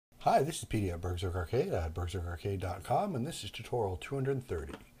Hi, this is PD at BurgZerg Arcade at BurgZergArcade.com, and this is tutorial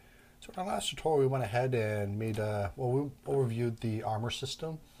 230. So in our last tutorial, we went ahead and made we overviewed the armor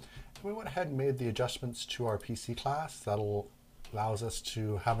system. And we went ahead and made the adjustments to our PC class that'll allows us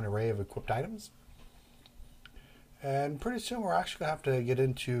to have an array of equipped items. And pretty soon, we're actually going to have to get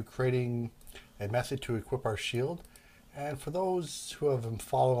into creating a method to equip our shield. And for those who have been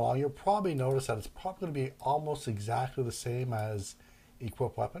following along, you'll probably notice that it's probably going to be almost exactly the same as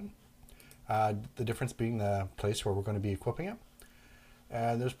equip weapon. The difference being the place where we're going to be equipping it.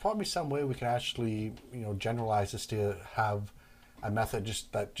 And there's probably some way we can actually, generalize this to have a method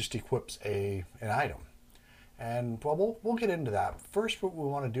that just equips an item. And well, we'll get into that. First, what we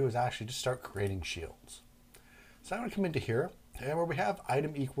want to do is actually just start creating shields. So I'm going to come into here, and where we have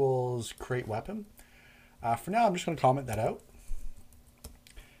item equals create weapon. For now, I'm just going to comment that out.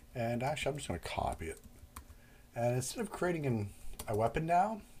 And actually, I'm just going to copy it. And instead of creating a weapon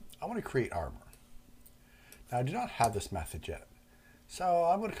now, I want to create armor. Now, I do not have this method yet. So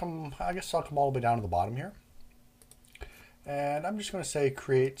I'm going to come, I guess I'll come all the way down to the bottom here. And I'm just going to say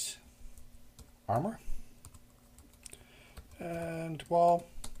create armor. And, well,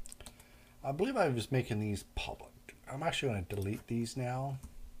 I believe I was making these public. I'm actually going to delete these now.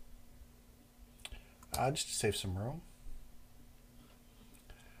 Just to save some room.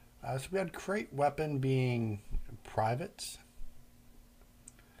 So we had create weapon being private.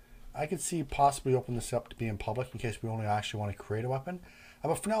 I could see possibly open this up to be in public in case we only actually want to create a weapon.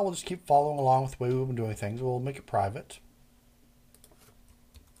 But for now, we'll just keep following along with the way we've been doing things. We'll make it private.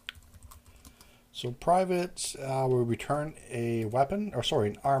 So private, we'll return a weapon, or sorry,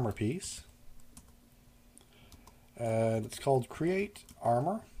 an armor piece. And it's called create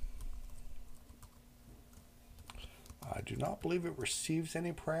armor. I do not believe it receives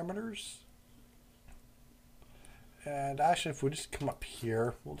any parameters. And actually, if we just come up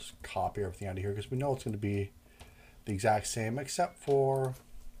here, we'll just copy everything out of here because we know it's going to be the exact same except for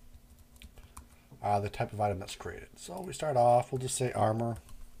the type of item that's created. So we start off, we'll just say armor.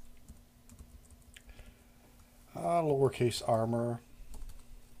 Lowercase armor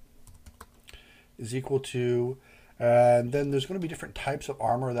is equal to, and then there's going to be different types of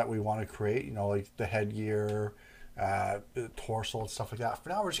armor that we want to create, like the headgear, the torso and stuff like that. For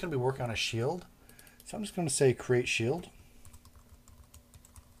now, we're just going to be working on a shield. So I'm just going to say create shield.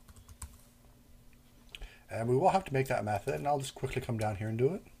 And we will have to make that method, and I'll just quickly come down here and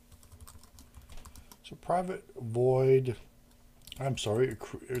do it. So private void, I'm sorry,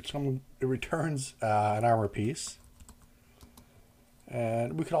 it returns an armor piece.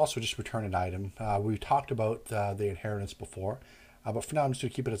 And we could also just return an item. We talked about the inheritance before, but for now I'm just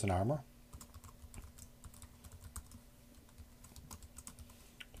going to keep it as an armor.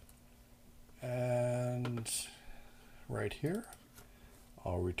 And right here,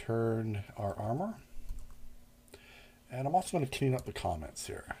 I'll return our armor. And I'm also going to clean up the comments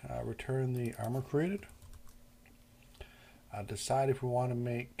here. Return the armor created. Decide if we want to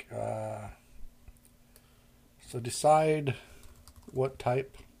make, so decide what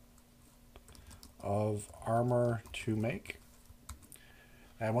type of armor to make.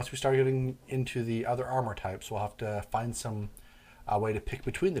 And once we start getting into the other armor types, we'll have to find some way to pick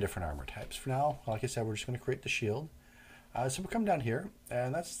between the different armor types. For now, like I said, we're just going to create the shield. So we'll come down here,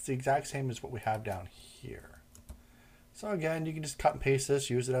 and that's the exact same as what we have down here. So again, you can just cut and paste this,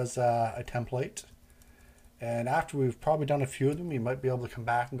 use it as a template. And after we've probably done a few of them, you might be able to come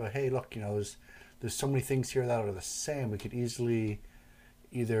back and go, hey, look, there's so many things here that are the same. We could easily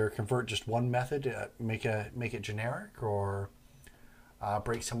either convert just one method, make it generic, or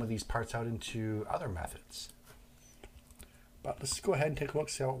break some of these parts out into other methods. But let's go ahead and take a look,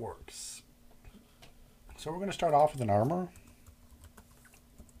 see how it works. So we're going to start off with an armor.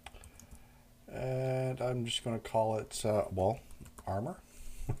 And I'm just going to call it, armor.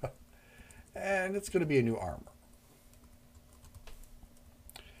 And it's going to be a new armor.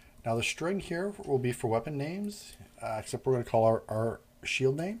 Now the string here will be for weapon names, except we're going to call our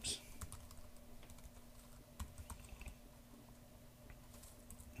shield names.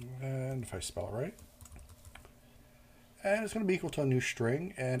 And if I spell it right. And it's going to be equal to a new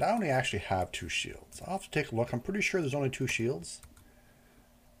string, and I only actually have 2 shields. I'll have to take a look. I'm pretty sure there's only 2 shields.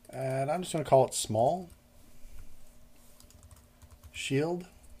 And I'm just going to call it small shield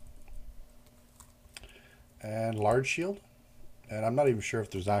and large shield. And I'm not even sure if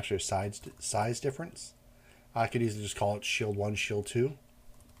there's actually a size difference. I could easily just call it shield 1, shield 2.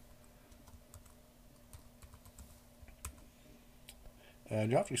 And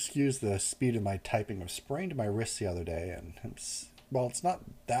you'll have to excuse the speed of my typing. I sprained my wrist the other day, and it's not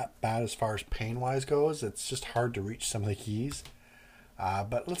that bad as far as pain-wise goes. It's just hard to reach some of the keys.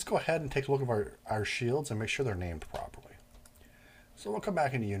 But let's go ahead and take a look at our shields and make sure they're named properly. So we'll come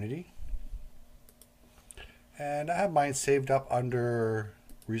back into Unity. And I have mine saved up under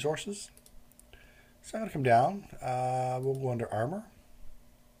Resources. So I'm going to come down. We'll go under Armor.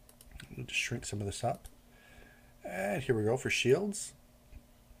 We'll just shrink some of this up. And here we go for shields.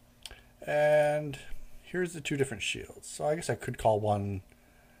 And here's the two different shields. So I guess I could call one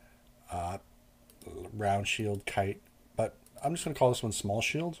round shield kite, but I'm just going to call this one small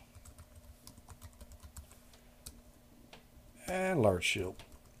shield. And large shield.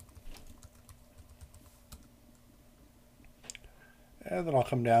 And then I'll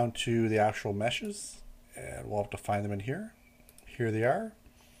come down to the actual meshes, and we'll have to find them in here. Here they are.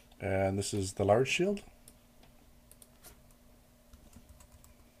 And this is the large shield.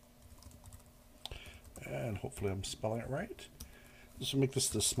 And hopefully I'm spelling it right. This will make this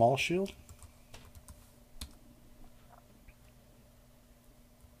the small shield.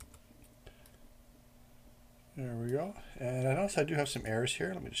 There we go. And I notice I do have some errors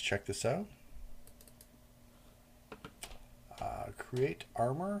here. Let me just check this out. Create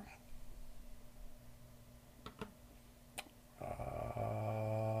armor.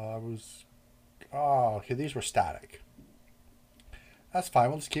 Okay, these were static. That's fine.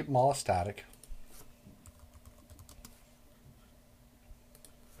 We'll just keep them all as static.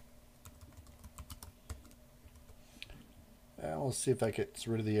 And we'll see if that gets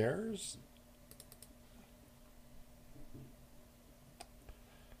rid of the errors.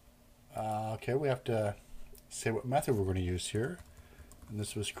 Okay, we have to say what method we're going to use here. And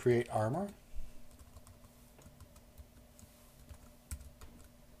this was create armor.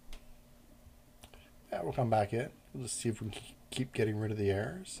 Yeah, we'll come back in. We'll just see if we can keep getting rid of the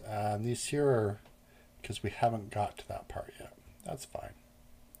errors. These here are because we haven't got to that part yet. That's fine.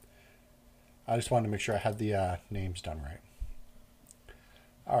 I just wanted to make sure I had the names done right.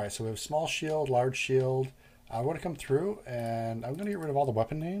 Alright, so we have small shield, large shield. I want to come through and I'm going to get rid of all the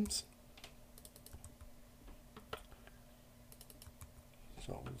weapon names.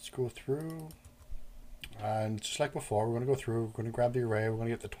 So let's go through. And just like before, we're going to go through, we're going to grab the array, we're going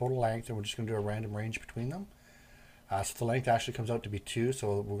to get the total length, and we're just going to do a random range between them. So the length actually comes out to be 2,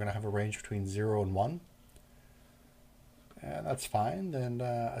 so we're going to have a range between 0 and 1. And that's fine. Then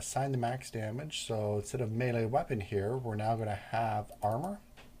assign the max damage. So instead of melee weapon here, we're now going to have armor.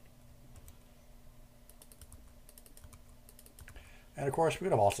 And of course, we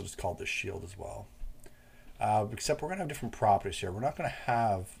could have also just called this shield as well. Except we're going to have different properties here. We're not going to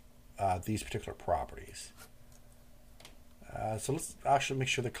have these particular properties. So let's actually make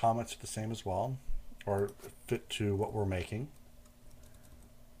sure the comments are the same as well, or fit to what we're making.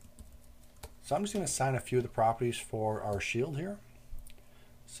 So I'm just going to assign a few of the properties for our shield here.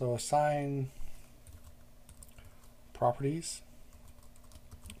 So assign properties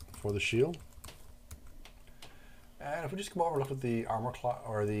for the shield. And if we just come over and look at the armor class,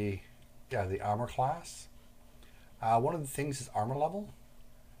 or the armor class, one of the things is armor level.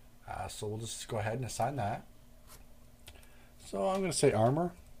 So we'll just go ahead and assign that. So I'm going to say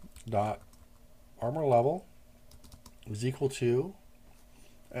armor level is equal to,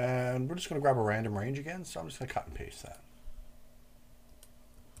 and we're just going to grab a random range again. So I'm just going to cut and paste that.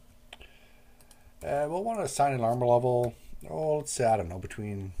 And we'll want to assign an armor level. Oh, let's say, I don't know,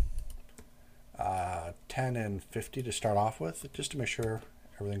 between 10 and 50 to start off with, just to make sure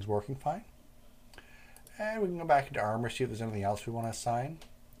everything's working fine. And we can go back into armor, see if there's anything else we want to assign.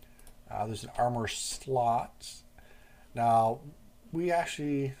 There's an armor slot. Now,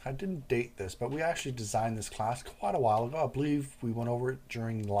 I didn't date this, but we actually designed this class quite a while ago. I believe we went over it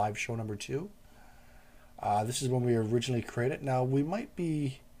during live show number 2. This is when we originally created it. Now, we might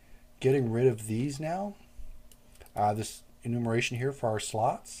be getting rid of these now. This enumeration here for our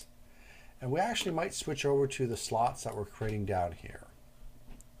slots. And we actually might switch over to the slots that we're creating down here.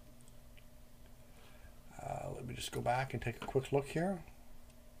 Let me just go back and take a quick look here.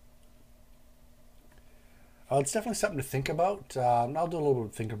 It's definitely something to think about. I'll do a little bit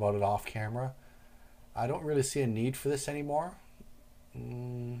of thinking about it off camera. I don't really see a need for this anymore.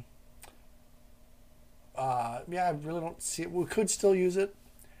 Yeah, I really don't see it. We could still use it,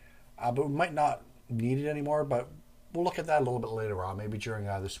 but we might not need it anymore. But we'll look at that a little bit later on, maybe during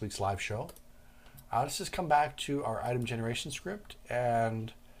this week's live show. Let's just come back to our item generation script,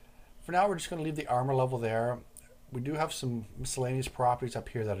 and for now we're just going to leave the armor level there. We do have some miscellaneous properties up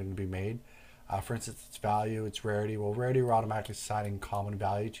here that are going to be made. For instance, its value, its rarity. Well, rarity we're automatically assigning common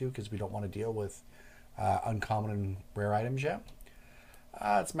value to because we don't want to deal with uncommon and rare items yet.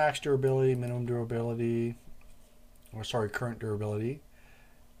 It's max durability, minimum durability, or sorry, current durability.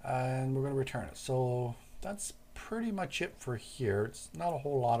 And we're going to return it. So that's pretty much it for here. It's not a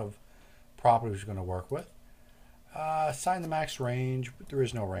whole lot of properties we're going to work with. Assign the max range, but there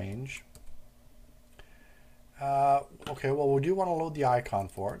is no range. Okay, well, we do want to load the icon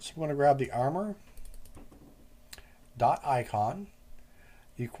for it. So we're going to grab the armor dot icon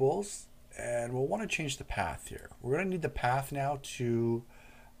equals, and we'll want to change the path here. We're going to need the path now to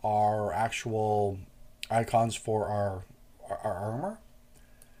our actual icons for our armor.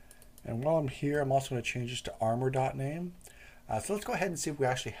 And while I'm here, I'm also going to change this to armor.name. So let's go ahead and see if we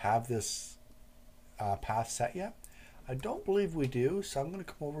actually have this path set yet. I don't believe we do, so I'm going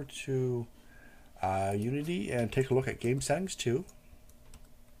to come over to Unity and take a look at game settings too.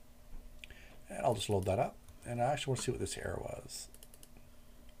 And I'll just load that up. And I actually want to see what this error was.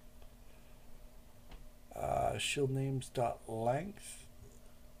 Shield names dot length.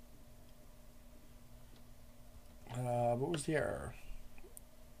 What was the error?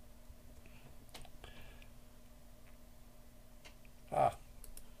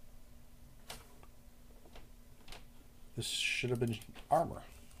 This should have been armor.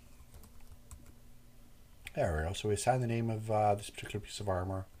 There we go. So we assign the name of this particular piece of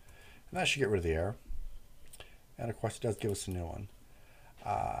armor, and that should get rid of the error. And of course, it does give us a new one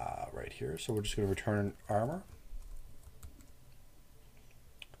right here. So we're just going to return armor.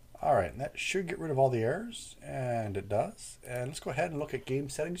 All right, and that should get rid of all the errors, and it does. And let's go ahead and look at game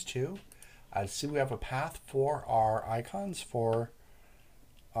settings too. See, we have a path for our icons for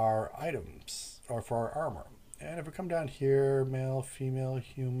our items, or for our armor. And if we come down here, male, female,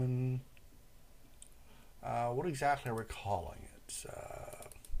 human, what exactly are we calling it?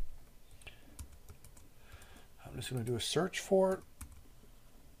 I'm just going to do a search for it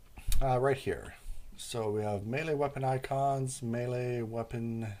right here. So we have melee weapon icons, melee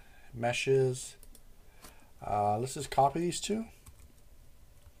weapon meshes. Let's just copy these two.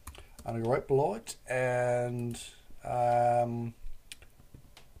 I'm going to go right below it, and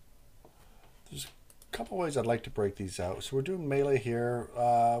there's a couple ways I'd like to break these out. So we're doing melee here.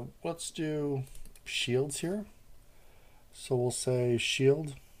 Let's do shields here. So we'll say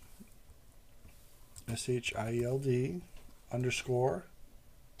shield, SHIELD underscore,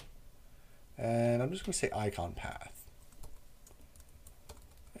 and I'm just going to say icon path.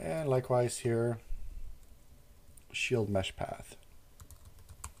 And likewise here, shield mesh path.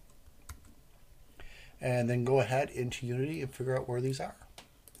 And then go ahead into Unity and figure out where these are.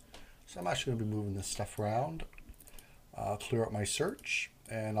 So I'm actually going to be moving this stuff around. I'll clear up my search,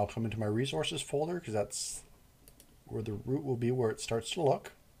 and I'll come into my resources folder, because that's where the root will be, where it starts to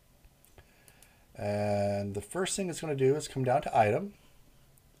look. And the first thing it's going to do is come down to item.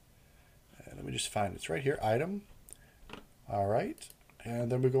 And let me just find it. It's right here, item. All right.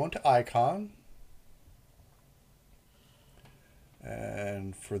 And then we go into icon.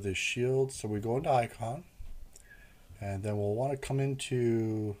 And for the shield, so we go into icon. And then we'll want to come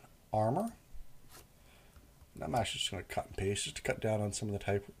into armor. And I'm actually just going to cut and paste just to cut down on some of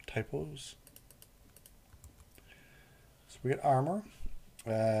the typos. So we get armor.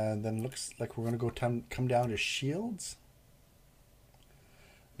 And then it looks like we're going to come down to shields.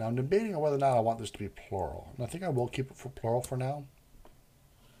 Now I'm debating on whether or not I want this to be plural. And I think I will keep it for plural for now.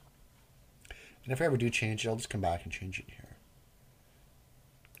 And if I ever do change it, I'll just come back and change it here.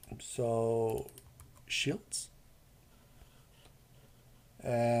 So shields.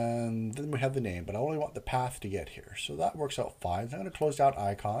 And then we have the name, but I only want the path to get here. So that works out fine. So I'm going to close out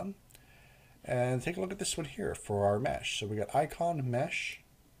icon. And take a look at this one here for our mesh. So we got icon mesh,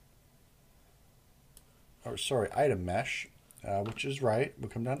 or sorry, item mesh, which is right. We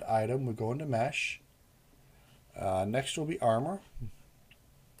come down to item, we go into mesh. Next will be armor.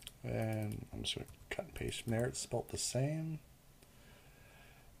 And I'm just going to cut and paste from there. It's spelled the same.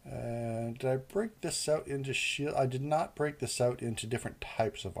 And did I break this out into shield? I did not break this out into different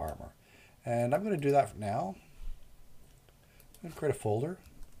types of armor. And I'm going to do that for now. I'm going to create a folder.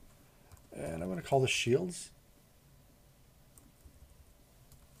 And I'm going to call this shields.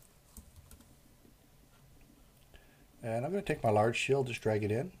 And I'm going to take my large shield, just drag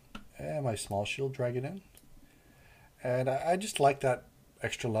it in. And my small shield, drag it in. And I just like that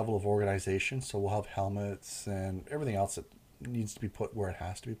extra level of organization. So we'll have helmets and everything else that needs to be put where it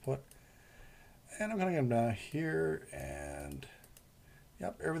has to be put. And I'm going to come down here, and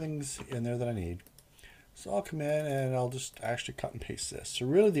yep, everything's in there that I need. So I'll come in and I'll just actually cut and paste this. So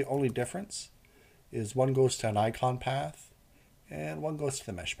really the only difference is one goes to an icon path and one goes to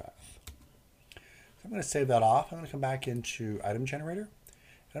the mesh path. So I'm going to save that off. I'm going to come back into ItemGenerator,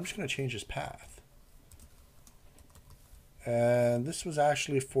 and I'm just going to change this path. And this was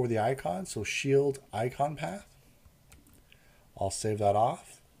actually for the icon, so shield icon path. I'll save that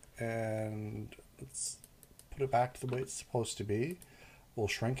off, and let's put it back to the way it's supposed to be. We'll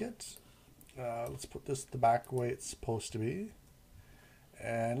shrink it. Let's put this the back way it's supposed to be.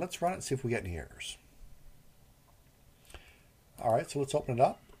 And let's run it and see if we get any errors. Alright, so let's open it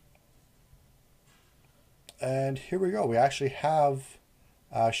up. And here we go. We actually have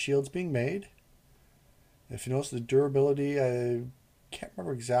shields being made. If you notice the durability, I can't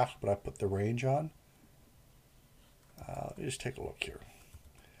remember exactly, but I put the range on. Let me just take a look here.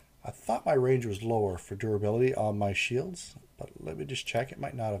 I thought my range was lower for durability on my shields, but let me just check. It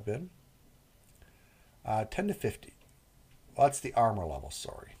might not have been. 10 to 50. Well, that's the armor level,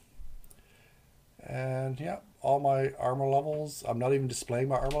 sorry. And yeah, all my armor levels, I'm not even displaying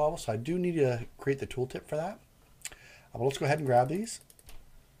my armor levels, so I do need to create the tooltip for that. But let's go ahead and grab these.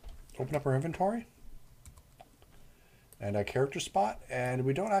 Open up our inventory. And our character spot. And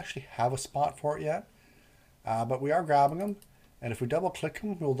we don't actually have a spot for it yet. But we are grabbing them. And if we double click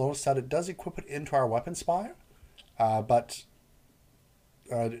them, we'll notice that it does equip it into our weapon spot. But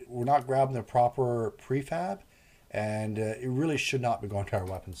we're not grabbing the proper prefab. And it really should not be going to our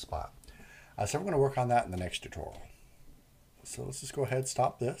weapon spot. So we're going to work on that in the next tutorial. So let's just go ahead and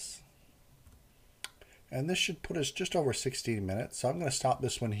stop this. And this should put us just over 16 minutes. So I'm going to stop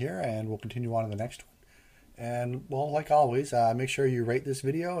this one here and we'll continue on in the next one. And well, like always, make sure you rate this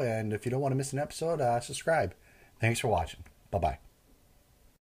video. And if you don't want to miss an episode, subscribe. Thanks for watching. Bye-bye.